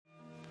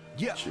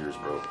Yeah. Cheers,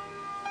 bro.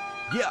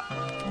 Yeah.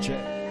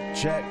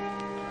 Check.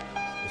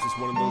 This is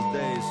one of those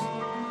days.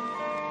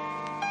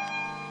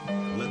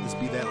 Let this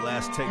be that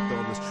last take though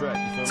on this track.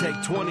 You feel me?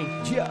 Take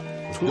 20. Yeah.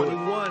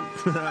 21.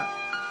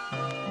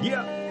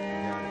 Yeah.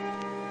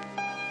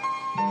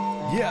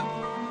 Yeah.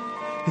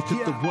 It's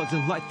just the ones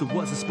in life that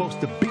wasn't supposed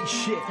to be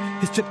shit.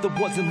 It's just the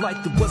ones in life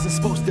that wasn't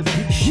supposed to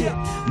be shit.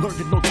 Learned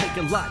it don't take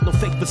a lot, no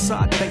fake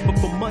facade. Bank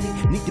for money,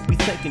 need to be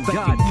thanking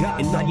God.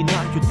 In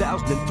 99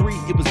 2003,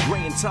 it was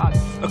Gray and Todd.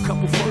 A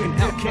couple fucking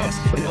outcasts,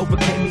 and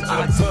overcame the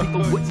odds. Some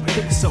people wouldn't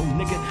think so,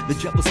 nigga. The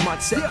jealous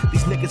mindset,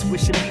 these niggas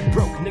wishing me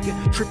broke, nigga.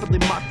 Triple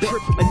in my bet,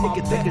 a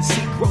nigga that can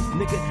see growth,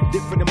 nigga.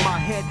 Different in my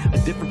head, a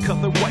different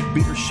color, white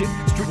beater shit.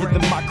 Streeter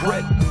than my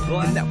cred.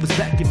 And that was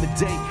back in the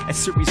day at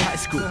Ceres High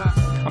School.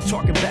 I'm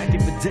talking back in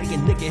the day, a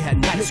nigga had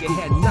night school.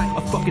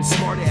 A fucking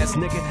smart ass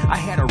nigga, I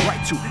had a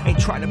right to. Ain't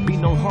trying to be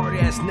no hard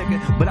ass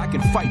nigga, but I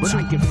can fight too.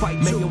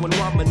 Mayo and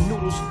ramen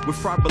noodles with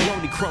fried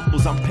bologna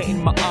crumbles. I'm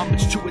paying my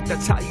homage to it,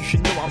 that's how you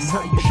should know I'm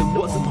humble. It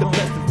wasn't the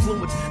best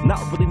influence, not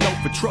really known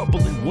for trouble.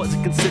 It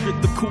wasn't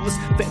considered the coolest,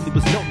 family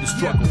was known to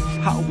struggle.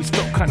 I always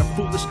felt kinda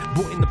foolish,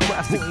 boy in the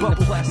plastic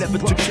bubble. Never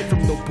took shit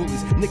from no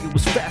bullies, nigga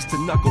was fast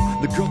to knuckle.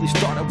 The girlies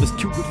thought I was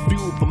cute with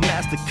fuel for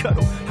master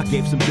cuddle. I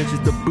gave some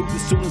bitches the boot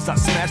as soon as I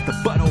smashed the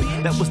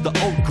butthole. That was the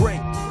old gray,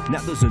 now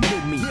there's a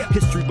new me.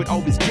 History would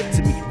always get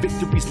to me,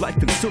 victory's life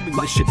consuming.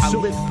 The shit I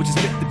live, which is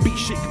meant to be,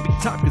 shit can be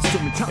time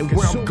consuming. And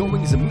where I'm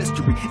going is a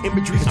mystery.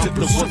 Imagery is to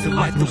the ones in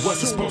life that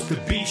wasn't supposed to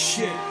be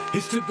shit.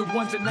 It's to the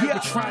ones that never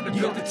tried to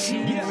build a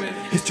team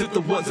with. It's to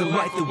the ones in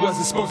life that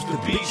wasn't supposed to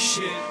be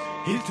shit.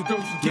 It's to those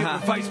who give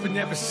advice but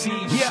never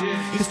seen shit.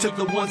 It's to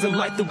the ones in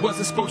life that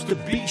wasn't supposed to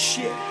be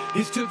shit.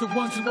 It's to the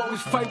ones who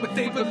always fight what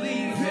they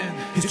believe in.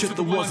 It's to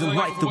the ones in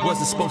life that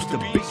wasn't supposed to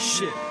be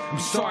shit. I'm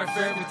sorry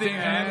for everything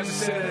I ever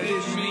said I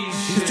didn't mean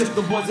shit. It's just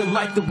the ones in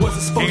life that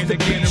wasn't supposed to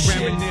be shit. And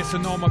again, reminisce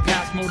on all my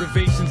past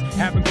motivations,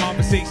 having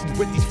conversations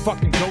with these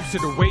fucking ghosts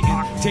that are waiting.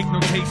 Take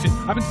notation,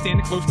 I've been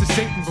standing close to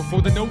Satan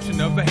before the notion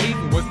of a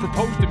haven was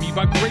proposed to me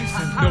by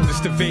Grayson.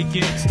 Noticed the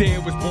vacant stare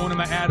was born in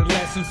my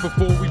adolescence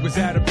before we was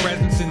out of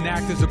presence. And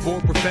actors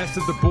aboard professor,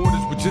 the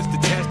borders were just a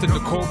test and the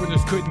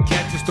coroners couldn't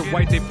catch us. The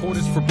white they poured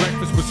us for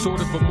breakfast was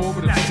sort of a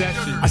morbid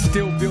obsession. I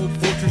still build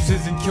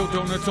fortresses and kill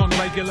donuts on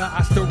regular.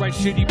 I still write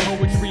shitty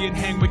poetry and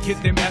hang with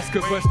kids named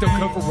Esca, but still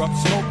cover up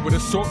smoke with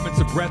assortments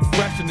of breath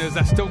fresheners.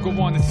 I still go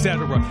on,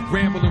 etc.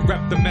 Ramble and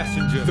rep the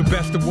messenger. The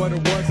best of what it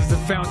was is the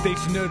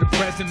foundation of the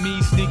present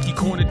me. Sneaky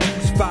corner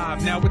deuce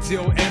 5. Now it's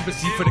ill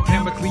embassy for the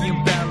chemically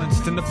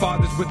imbalanced. And the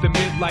fathers with the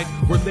midlife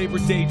were Labor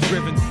Day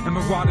driven and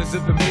marauders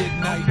of the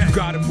midnight. You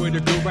got him with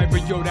a good right,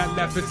 but yo, that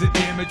left is a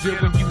damager.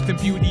 When youth and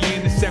beauty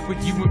intersect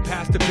with you and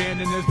past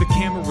abandoners, the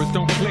cameras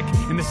don't click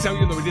and the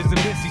celluloid isn't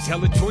miss. These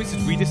hella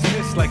choices we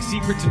dismiss like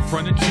secrets in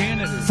front of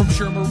janitors. From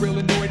Shermer,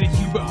 Illinois to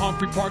Hubert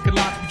Humphrey parking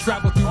lots, we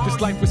travel through this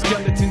life with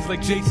skeletons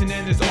like Jason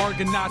and his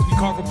Argonauts. We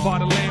carve a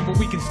plot of land where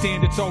we can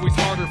stand. It's always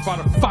harder.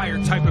 Fought a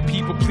fire type of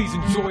people. Please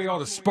enjoy all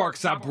the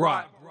sparks I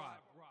brought.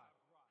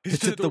 It's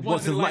to the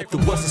ones in life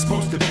that wasn't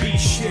supposed to be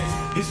shit.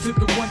 It's to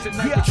the ones that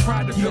never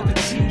tried to build a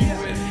team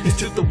with. It's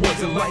to the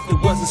ones in life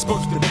that wasn't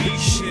supposed to be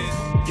shit.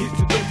 It's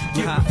to those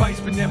who give advice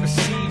but never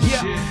seen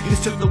shit.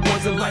 It's to the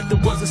ones in life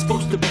that wasn't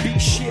supposed to be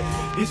shit.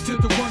 It's to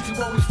the ones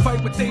who always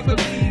fight what they believe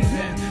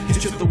in.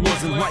 It's to the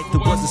ones in life that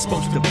wasn't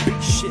supposed to be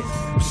shit.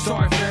 I'm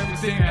sorry for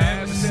everything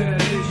I ever said I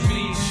didn't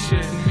mean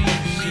shit.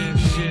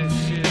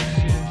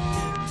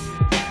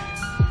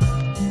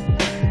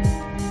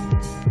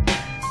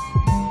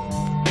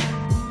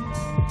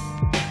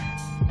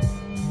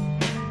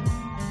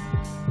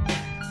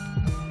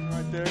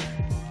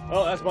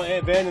 Oh, that's my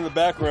Aunt Van in the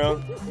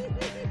background.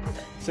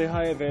 Say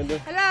hi, Aunt Vanda.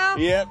 Hello.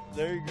 Yep,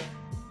 there you go.